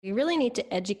We really need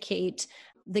to educate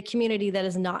the community that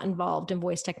is not involved in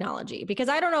voice technology. Because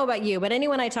I don't know about you, but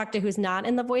anyone I talk to who's not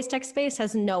in the voice tech space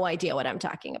has no idea what I'm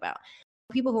talking about.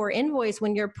 People who are in voice,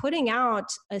 when you're putting out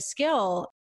a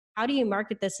skill, how do you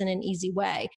market this in an easy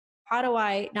way? How do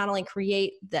I not only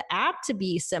create the app to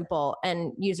be simple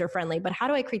and user friendly, but how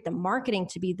do I create the marketing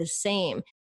to be the same?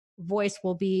 Voice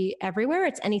will be everywhere.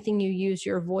 It's anything you use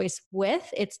your voice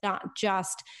with. It's not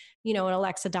just, an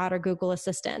Alexa Dot or Google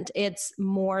Assistant. It's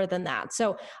more than that.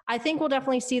 So I think we'll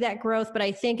definitely see that growth. But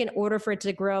I think in order for it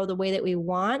to grow the way that we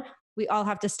want, we all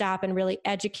have to stop and really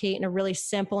educate in a really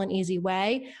simple and easy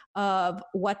way of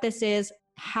what this is,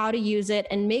 how to use it,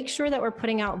 and make sure that we're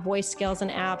putting out voice skills and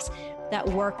apps that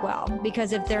work well.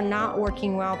 Because if they're not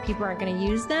working well, people aren't going to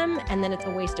use them, and then it's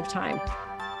a waste of time.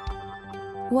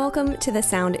 Welcome to the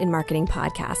Sound in Marketing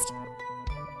podcast.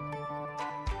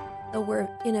 We're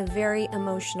in a very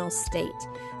emotional state.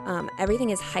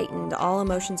 Everything is heightened. All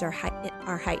emotions are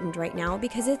heightened right now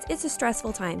because it's a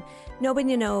stressful time.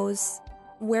 Nobody knows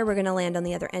where we're going to land on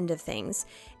the other end of things.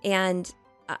 And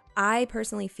I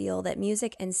personally feel that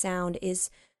music and sound is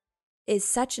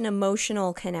such an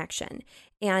emotional connection.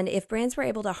 And if brands were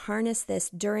able to harness this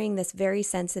during this very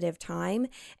sensitive time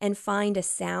and find a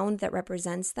sound that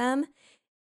represents them,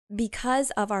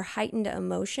 because of our heightened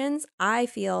emotions, I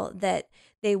feel that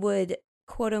they would,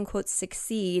 quote unquote,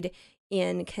 succeed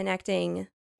in connecting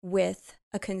with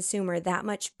a consumer that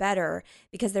much better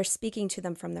because they're speaking to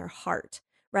them from their heart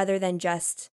rather than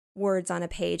just words on a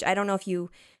page. I don't know if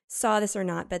you saw this or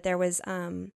not, but there was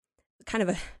kind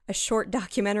of a short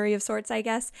documentary of sorts, I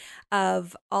guess,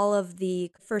 of all of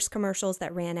the first commercials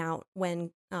that ran out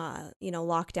when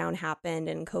lockdown happened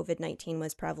and COVID-19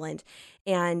 was prevalent.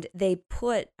 And they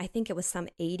put, I think it was some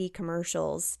 80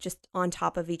 commercials just on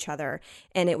top of each other.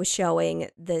 And it was showing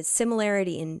the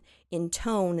similarity in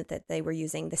tone that they were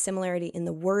using, the similarity in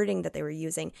the wording that they were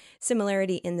using,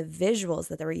 similarity in the visuals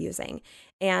that they were using.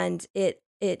 And it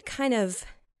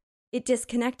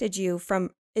disconnected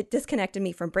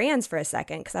me from brands for a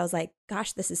second because I was like,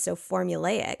 gosh, this is so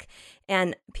formulaic.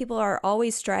 And people are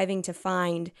always striving to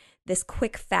find this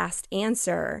quick, fast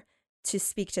answer to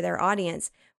speak to their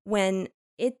audience when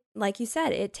it, like you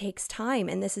said, it takes time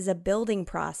and this is a building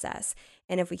process.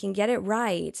 And if we can get it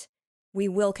right, we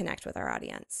will connect with our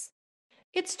audience.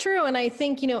 It's true. And I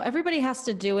think, everybody has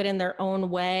to do it in their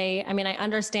own way. I mean, I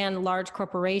understand large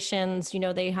corporations,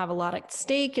 they have a lot at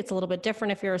stake. It's a little bit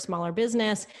different if you're a smaller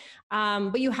business,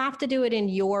 but you have to do it in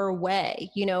your way,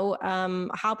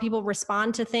 how people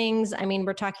respond to things. I mean,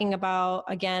 we're talking about,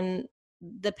 again,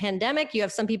 the pandemic. You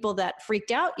have some people that freaked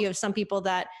out. You have some people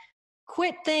that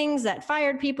quit things, that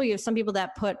fired people. You have some people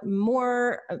that put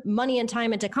more money and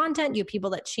time into content. You have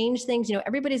people that change things.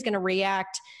 Everybody's going to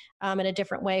react in a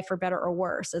different way for better or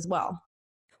worse as well.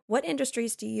 What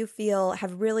industries do you feel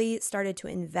have really started to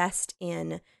invest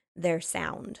in their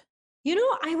sound?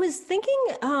 I was thinking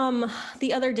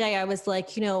the other day, I was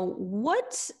like,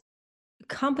 what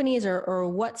companies or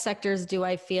what sectors do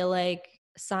I feel like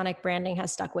sonic branding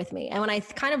has stuck with me? And when I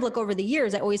kind of look over the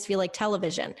years, I always feel like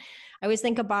television. I always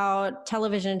think about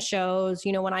television shows,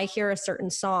 when I hear a certain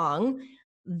song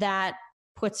that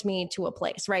puts me to a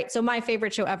place, right? So my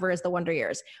favorite show ever is The Wonder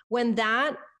Years. When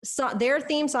their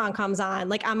theme song comes on,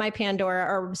 like on my Pandora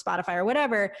or Spotify or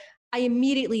whatever, I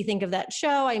immediately think of that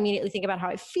show. I immediately think about how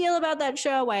I feel about that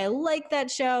show, why I like that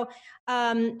show.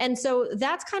 And so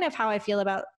that's kind of how I feel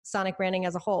about sonic branding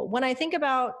as a whole. When I think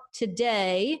about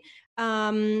today,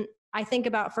 I think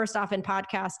about first off in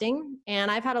podcasting, and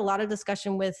I've had a lot of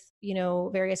discussion with,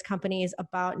 various companies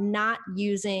about not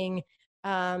using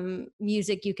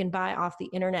music you can buy off the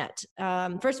internet.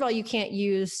 First of all, you can't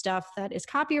use stuff that is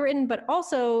copywritten, but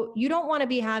also you don't want to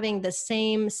be having the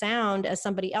same sound as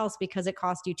somebody else because it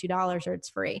costs you $2 or it's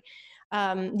free.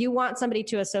 You want somebody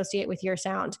to associate with your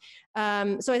sound.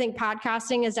 So I think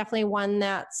podcasting is definitely one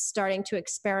that's starting to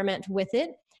experiment with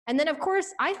it. And then, of course,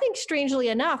 I think strangely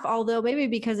enough, although maybe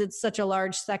because it's such a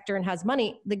large sector and has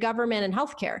money, the government and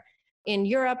healthcare. In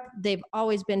Europe, they've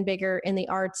always been bigger in the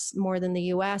arts more than the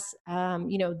US.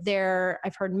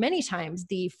 I've heard many times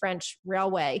the French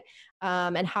railway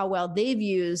and how well they've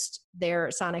used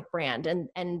their sonic brand.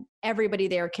 And everybody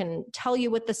there can tell you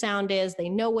what the sound is. They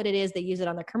know what it is. They use it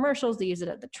on the commercials. They use it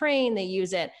at the train. They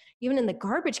use it even in the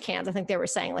garbage cans, I think they were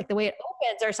saying, like the way it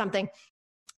opens or something.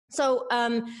 So,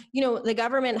 the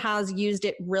government has used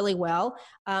it really well.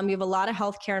 You have a lot of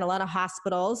healthcare and a lot of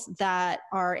hospitals that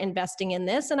are investing in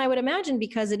this. And I would imagine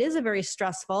because it is a very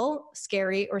stressful,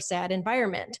 scary, or sad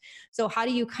environment. So how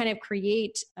do you kind of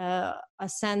create a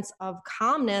sense of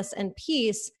calmness and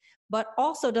peace but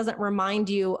also doesn't remind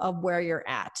you of where you're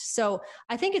at. So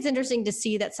I think it's interesting to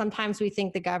see that sometimes we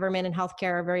think the government and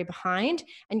healthcare are very behind,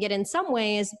 and yet in some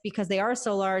ways, because they are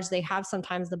so large, they have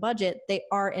sometimes the budget, they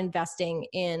are investing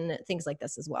in things like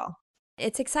this as well.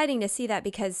 It's exciting to see that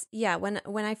because, yeah, when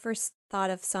I first thought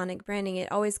of sonic branding,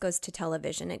 it always goes to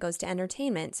television. It goes to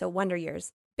entertainment. So Wonder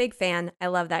Years, big fan. I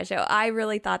love that show. I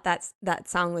really thought that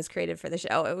song was created for the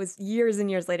show. It was years and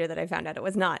years later that I found out it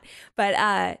was not. But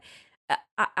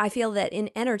I feel that in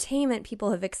entertainment,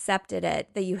 people have accepted it,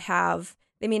 that you have,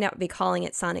 they may not be calling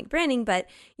it sonic branding, but,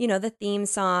 you know, the theme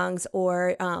songs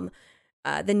or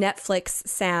the Netflix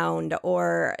sound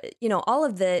or, you know, all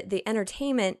of the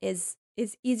entertainment is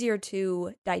easier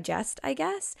to digest, I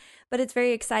guess, but it's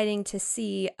very exciting to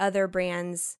see other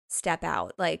brands step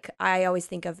out. Like I always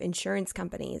think of insurance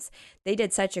companies. They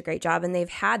did such a great job, and they've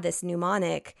had this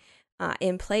mnemonic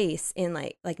in place in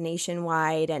like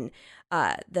Nationwide and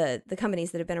the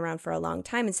companies that have been around for a long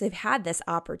time. And so they've had this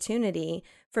opportunity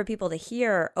for people to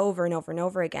hear over and over and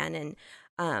over again.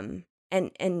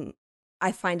 And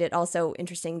I find it also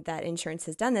interesting that insurance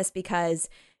has done this because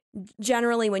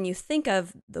generally when you think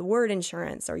of the word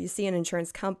insurance or you see an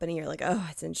insurance company, you're like, oh,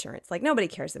 it's insurance. Like nobody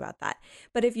cares about that.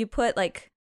 But if you put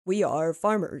like, we are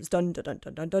farmers, dun, dun, dun,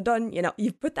 dun, dun, dun, dun, you know,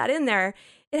 you put that in there,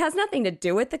 it has nothing to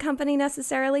do with the company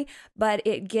necessarily, but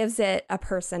it gives it a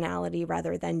personality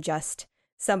rather than just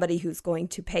somebody who's going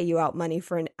to pay you out money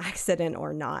for an accident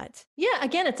or not. Yeah,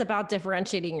 again, it's about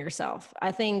differentiating yourself.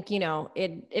 I think, you know,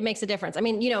 it makes a difference. I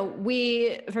mean, you know,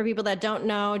 for people that don't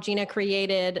know, Gina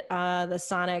created the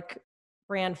Sonic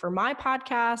brand for my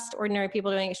podcast, Ordinary People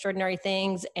Doing Extraordinary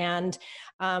Things. And,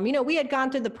 you know, we had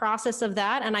gone through the process of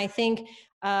that. And I think,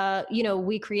 you know,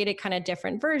 we created kind of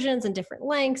different versions and different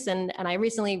lengths. And I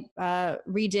recently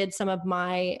redid some of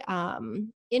my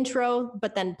intro,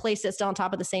 but then placed it still on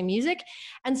top of the same music.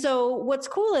 And so what's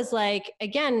cool is like,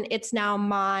 again, it's now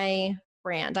my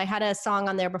brand. I had a song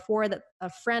on there before that a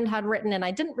friend had written and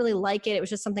I didn't really like it. It was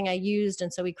just something I used.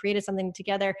 And so we created something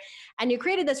together, and you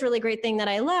created this really great thing that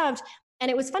I loved. And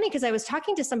it was funny because I was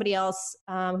talking to somebody else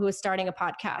who was starting a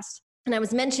podcast. And I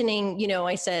was mentioning, you know,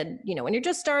 I said, you know, when you're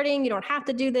just starting, you don't have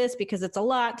to do this because it's a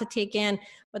lot to take in,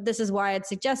 but this is why I'd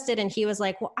suggested. And he was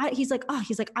like, well, he's like,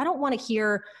 I don't want to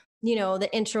hear, you know,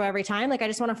 the intro every time. Like, I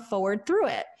just want to forward through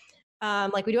it.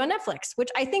 Like we do on Netflix, which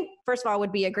I think, first of all,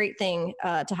 would be a great thing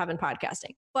to have in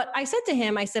podcasting. But I said to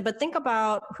him, I said, but think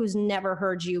about who's never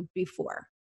heard you before,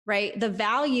 right? The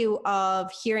value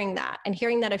of hearing that and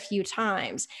hearing that a few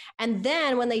times. And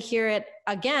then when they hear it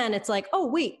again, it's like, oh,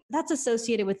 wait, that's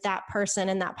associated with that person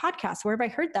in that podcast. Where have I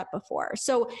heard that before?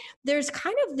 So there's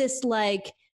kind of this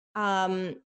like,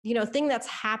 you know, thing that's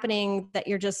happening that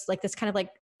you're just like this kind of like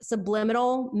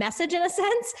subliminal message in a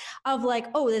sense of like,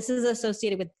 oh, this is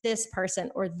associated with this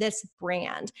person or this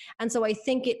brand. And so I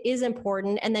think it is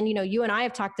important. And then, you know, you and I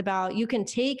have talked about, you can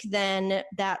take then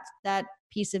that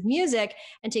piece of music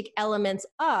and take elements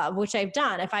of, which I've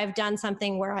done. If I've done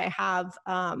something where I have,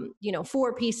 you know,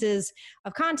 4 pieces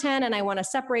of content and I want to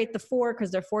separate the 4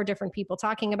 because they're 4 different people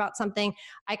talking about something,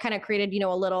 I kind of created, you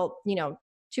know, a little, you know,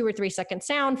 2 or 3 second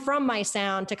sound from my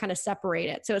sound to kind of separate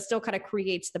it. So it still kind of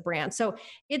creates the brand. So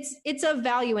it's a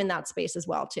value in that space as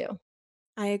well too.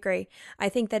 I agree. I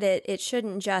think that it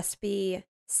shouldn't just be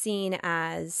seen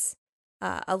as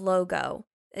a logo.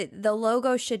 The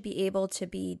logo should be able to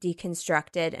be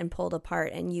deconstructed and pulled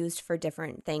apart and used for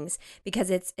different things because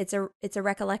it's a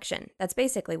recollection. That's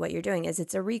basically what you're doing. Is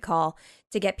it's a recall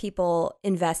to get people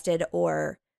invested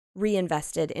or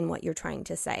reinvested in what you're trying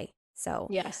to say. So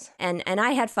yes, and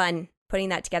I had fun putting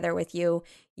that together with you.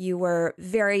 You were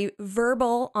very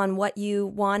verbal on what you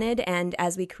wanted, and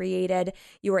as we created,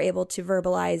 you were able to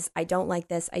verbalize, I don't like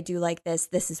this, I do like this,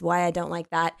 this is why I don't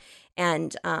like that.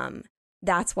 And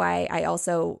that's why I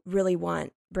also really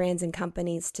want brands and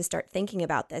companies to start thinking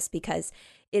about this, because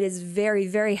it is very,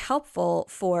 very helpful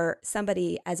for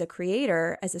somebody as a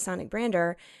creator, as a sonic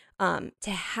brander, to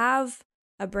have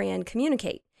a brand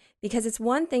communicate. Because it's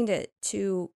one thing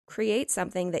to create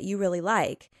something that you really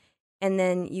like, and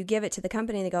then you give it to the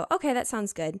company and they go, okay, that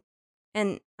sounds good.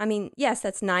 And I mean, yes,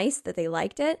 that's nice that they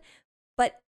liked it,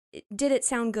 but did it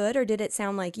sound good or did it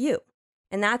sound like you?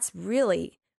 And that's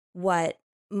really what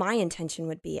my intention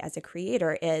would be as a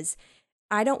creator is,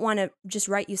 I don't want to just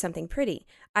write you something pretty.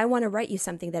 I want to write you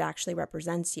something that actually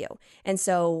represents you. And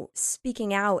so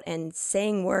speaking out and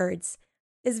saying words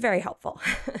is very helpful.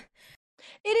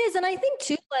 It is. And I think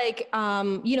too, like,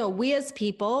 we as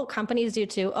people, companies do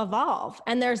too, evolve.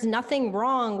 And there's nothing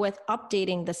wrong with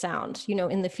updating the sound,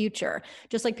 in the future.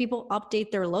 Just like people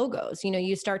update their logos,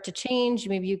 you start to change,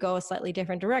 maybe you go a slightly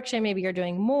different direction, maybe you're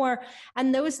doing more.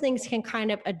 And those things can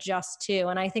kind of adjust too.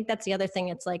 And I think that's the other thing.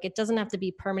 It's like, it doesn't have to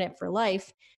be permanent for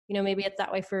life. Maybe it's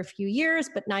that way for a few years,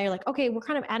 but now you're like, okay, we're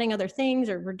kind of adding other things,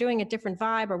 or we're doing a different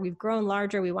vibe, or we've grown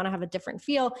larger. We want to have a different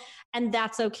feel. And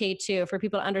that's okay too, for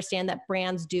people to understand that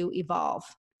brands do evolve.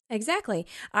 Exactly.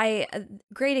 A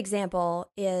great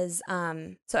example is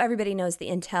so everybody knows the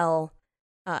Intel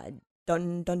dun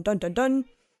dun dun dun dun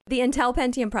the Intel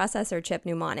Pentium processor chip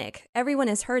mnemonic. Everyone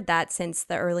has heard that since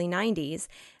the early 90s.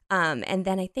 And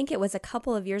then I think it was a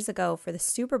couple of years ago for the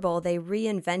Super Bowl, they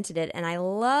reinvented it. And I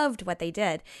loved what they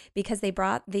did because they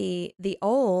brought the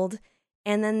old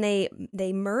and then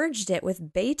they merged it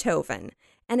with Beethoven.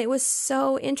 And it was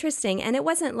so interesting. And it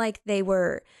wasn't like they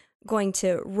were going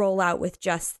to roll out with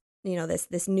just,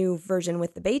 this new version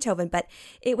with the Beethoven, but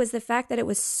it was the fact that it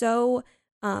was so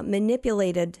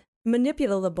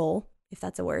manipulatable, if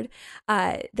that's a word,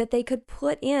 that they could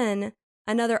put in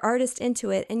another artist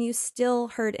into it and you still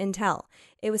heard Intel.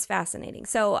 It was fascinating.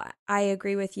 So I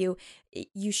agree with you.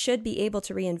 You should be able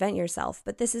to reinvent yourself,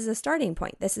 but this is a starting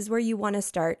point. This is where you want to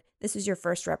start. This is your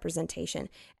first representation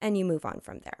and you move on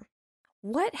from there.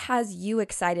 What has you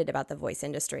excited about the voice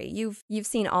industry? You've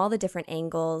seen all the different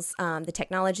angles, the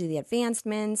technology, the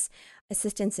advancements,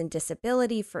 assistance in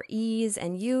disability for ease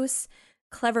and use,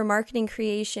 clever marketing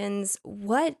creations.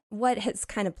 What has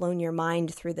kind of blown your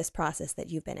mind through this process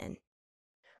that you've been in?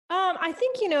 I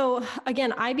think,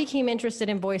 again, I became interested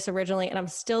in voice originally, and I'm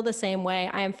still the same way.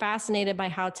 I am fascinated by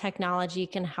how technology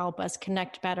can help us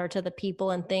connect better to the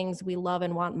people and things we love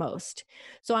and want most.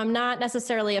 So I'm not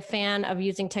necessarily a fan of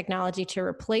using technology to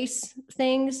replace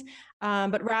things,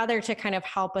 but rather to kind of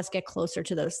help us get closer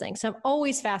to those things. So I'm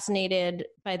always fascinated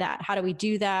by that. How do we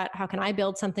do that? How can I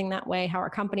build something that way? How are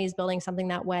companies building something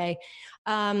that way?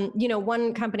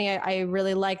 One company I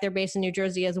really like, they're based in New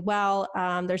Jersey as well.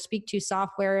 They're Speak To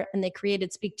software, and they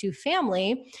created Speak To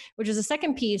Family, which is a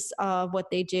second piece of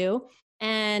what they do.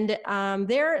 And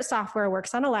their software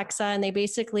works on Alexa, and they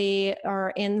basically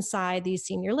are inside these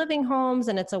senior living homes.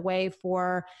 And it's a way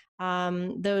for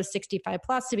those 65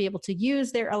 plus to be able to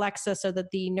use their Alexa so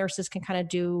that the nurses can kind of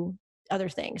do other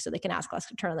things. So they can ask Alexa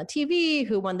to turn on the TV,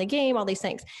 who won the game, all these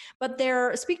things. But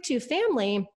their Speak To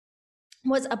Family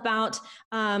was about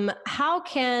how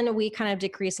can we kind of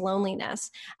decrease loneliness.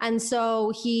 And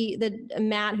so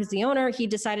Matt, who's the owner, he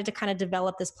decided to kind of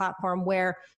develop this platform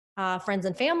where friends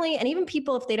and family, and even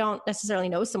people, if they don't necessarily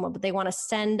know someone, but they want to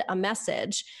send a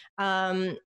message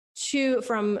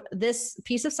from this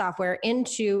piece of software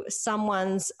into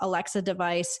someone's Alexa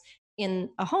device in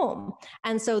a home.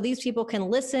 And so these people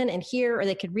can listen and hear, or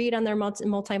they could read on their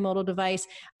multimodal device,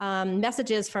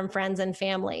 messages from friends and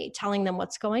family telling them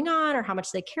what's going on or how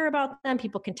much they care about them.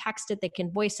 People can text it, they can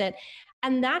voice it.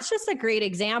 And that's just a great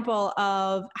example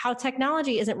of how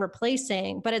technology isn't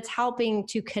replacing, but it's helping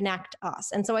to connect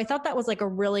us. And so I thought that was like a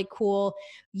really cool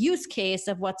use case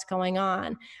of what's going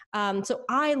on. So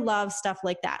I love stuff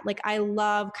like that. Like I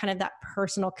love kind of that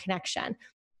personal connection.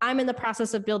 I'm in the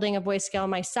process of building a voice scale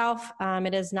myself.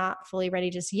 It is not fully ready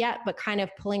just yet, but kind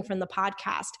of pulling from the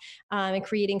podcast and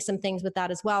creating some things with that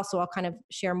as well. So I'll kind of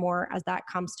share more as that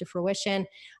comes to fruition.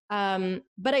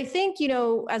 But I think,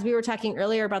 as we were talking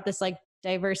earlier about this like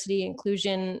diversity,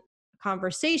 inclusion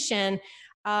conversation,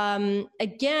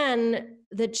 again,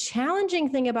 the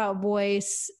challenging thing about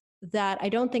voice that I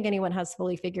don't think anyone has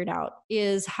fully figured out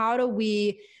is how do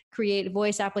we create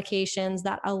voice applications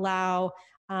that allow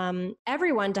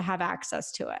everyone to have access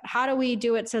to it? How do we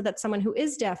do it so that someone who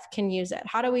is deaf can use it?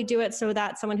 How do we do it so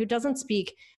that someone who doesn't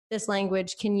speak this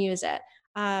language can use it?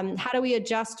 How do we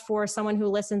adjust for someone who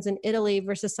listens in Italy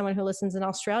versus someone who listens in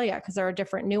Australia? Because there are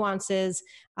different nuances,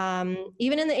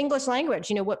 even in the English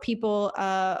language, what people,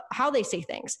 how they say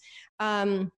things.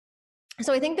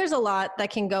 So I think there's a lot that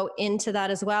can go into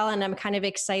that as well. And I'm kind of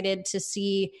excited to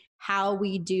see how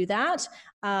we do that.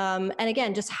 And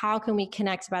again, just how can we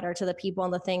connect better to the people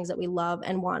and the things that we love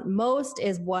and want most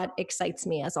is what excites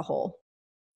me as a whole.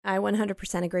 I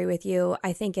 100% agree with you.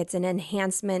 I think it's an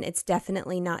enhancement. It's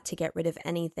definitely not to get rid of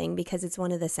anything because it's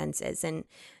one of the senses. And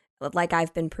like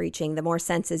I've been preaching, the more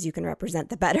senses you can represent,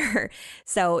 the better.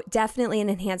 So definitely an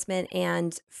enhancement.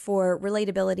 And for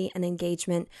relatability and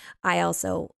engagement, I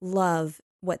also love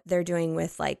what they're doing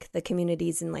with like the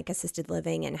communities and like assisted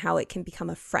living and how it can become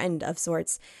a friend of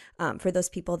sorts for those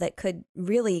people that could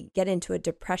really get into a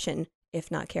depression if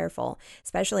not careful,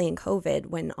 especially in COVID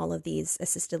when all of these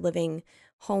assisted living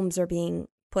homes are being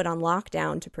put on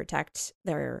lockdown to protect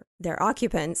their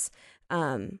occupants,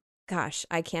 gosh,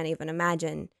 I can't even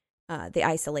imagine the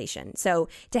isolation. So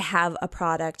to have a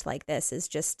product like this is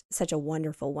just such a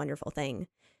wonderful, wonderful thing.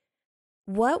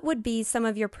 What would be some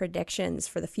of your predictions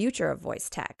for the future of voice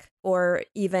tech, or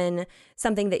even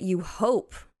something that you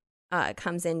hope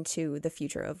comes into the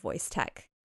future of voice tech?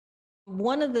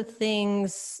 One of the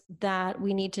things that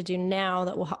we need to do now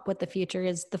that will help with the future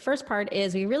is, the first part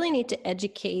is we really need to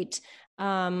educate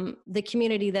the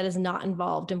community that is not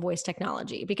involved in voice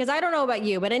technology. Because I don't know about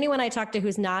you, but anyone I talk to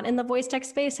who's not in the voice tech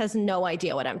space has no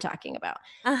idea what I'm talking about.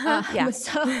 Yeah.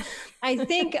 So I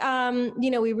think,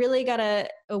 we really got to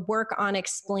work on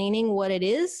explaining what it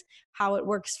is, how it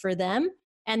works for them.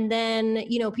 And then,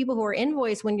 people who are in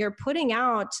voice, when you're putting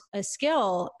out a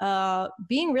skill,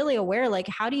 being really aware, like,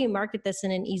 how do you market this in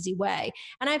an easy way?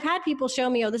 And I've had people show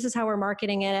me, this is how we're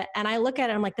marketing it. And I look at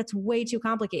it, I'm like, that's way too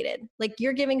complicated. Like,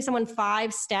 you're giving someone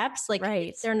 5 steps, like,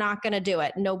 right. They're not going to do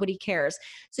it. Nobody cares.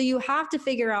 So you have to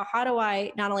figure out, how do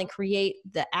I not only create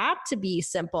the app to be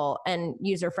simple and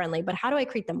user-friendly, but how do I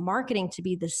create the marketing to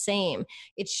be the same?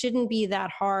 It shouldn't be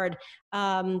that hard.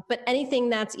 But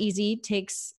anything that's easy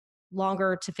takes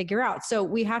longer to figure out. So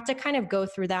we have to kind of go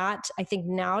through that, I think,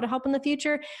 now to help in the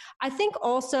future. I think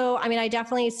also, I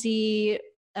definitely see,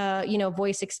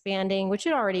 voice expanding, which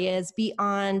it already is,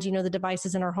 beyond, the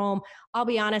devices in our home. I'll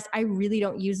be honest, I really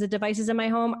don't use the devices in my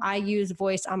home. I use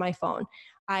voice on my phone.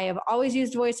 I have always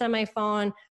used voice on my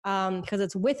phone because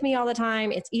it's with me all the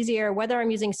time. It's easier, whether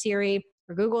I'm using Siri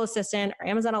or Google Assistant or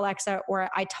Amazon Alexa, or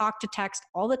I talk to text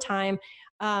all the time.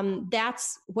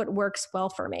 That's what works well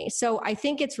for me. So I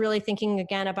think it's really thinking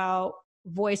again about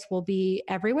voice will be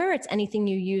everywhere. It's anything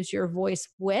you use your voice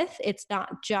with. It's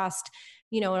not just,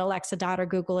 an Alexa Dot or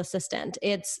Google Assistant.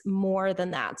 It's more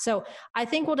than that. So I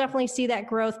think we'll definitely see that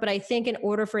growth. But I think in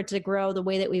order for it to grow the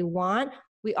way that we want,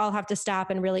 we all have to stop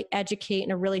and really educate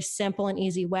in a really simple and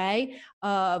easy way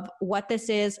of what this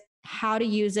is, how to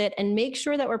use it, and make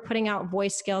sure that we're putting out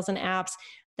voice skills and apps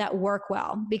that work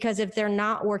well. Because if they're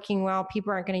not working well,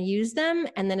 people aren't going to use them,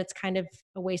 and then it's kind of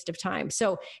a waste of time.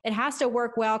 So it has to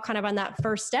work well kind of on that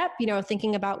first step,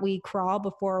 thinking about we crawl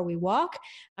before we walk.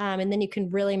 And then you can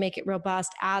really make it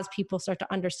robust as people start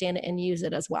to understand it and use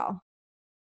it as well.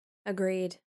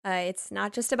 Agreed. It's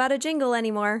not just about a jingle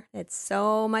anymore. It's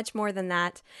so much more than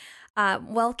that.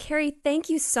 Well, Carrie, thank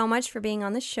you so much for being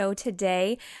on the show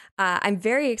today. I'm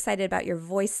very excited about your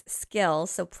voice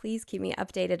skills, so please keep me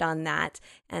updated on that,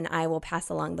 and I will pass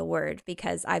along the word,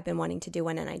 because I've been wanting to do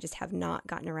one and I just have not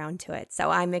gotten around to it. So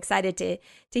I'm excited to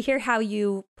hear how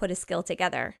you put a skill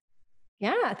together.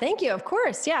 Yeah, thank you. Of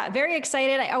course. Yeah, very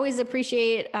excited. I always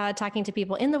appreciate talking to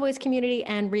people in the voice community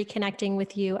and reconnecting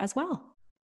with you as well.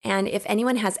 And if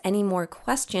anyone has any more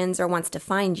questions or wants to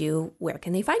find you, where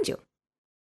can they find you?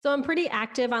 So I'm pretty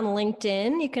active on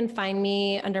LinkedIn. You can find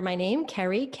me under my name,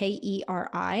 Keri, Keri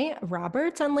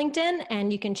Roberts on LinkedIn.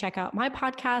 And you can check out my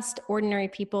podcast, Ordinary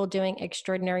People Doing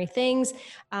Extraordinary Things.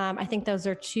 I think those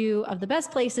are 2 of the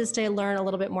best places to learn a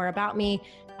little bit more about me,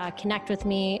 connect with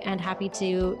me, and happy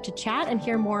to chat and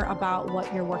hear more about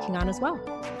what you're working on as well.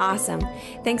 Awesome.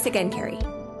 Thanks again, Keri.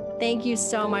 Thank you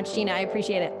so much, Gina. I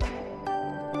appreciate it.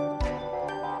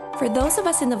 For those of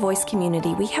us in the voice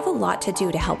community, we have a lot to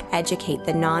do to help educate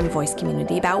the non-voice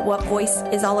community about what voice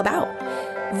is all about.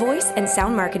 Voice and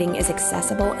sound marketing is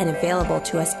accessible and available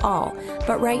to us all,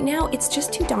 but right now it's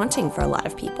just too daunting for a lot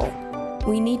of people.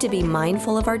 We need to be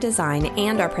mindful of our design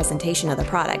and our presentation of the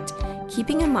product,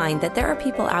 keeping in mind that there are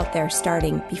people out there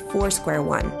starting before square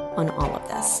one on all of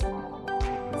this.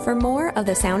 For more of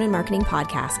the Sound and Marketing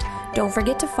Podcast, don't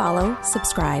forget to follow,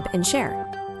 subscribe, and share.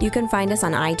 You can find us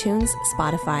on iTunes,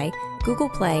 Spotify, Google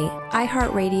Play,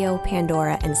 iHeartRadio,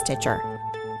 Pandora, and Stitcher.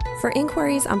 For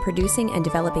inquiries on producing and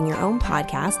developing your own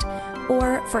podcast,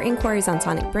 or for inquiries on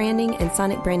sonic branding and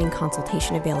sonic branding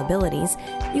consultation availabilities,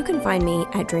 you can find me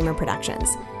at Dreamer Productions.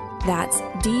 That's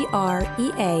DREAMR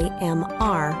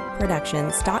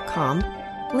Productions.com,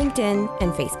 LinkedIn,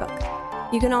 and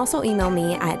Facebook. You can also email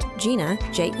me at Gina,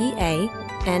 Jeanna,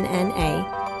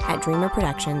 at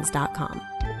dreamerproductions.com.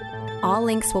 All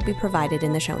links will be provided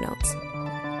in the show notes.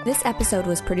 This episode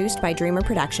was produced by Dreamer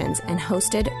Productions and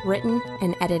hosted, written,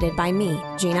 and edited by me,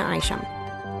 Gina Isham.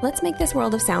 Let's make this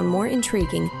world of sound more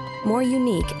intriguing, more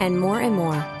unique, and more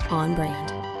on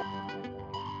brand.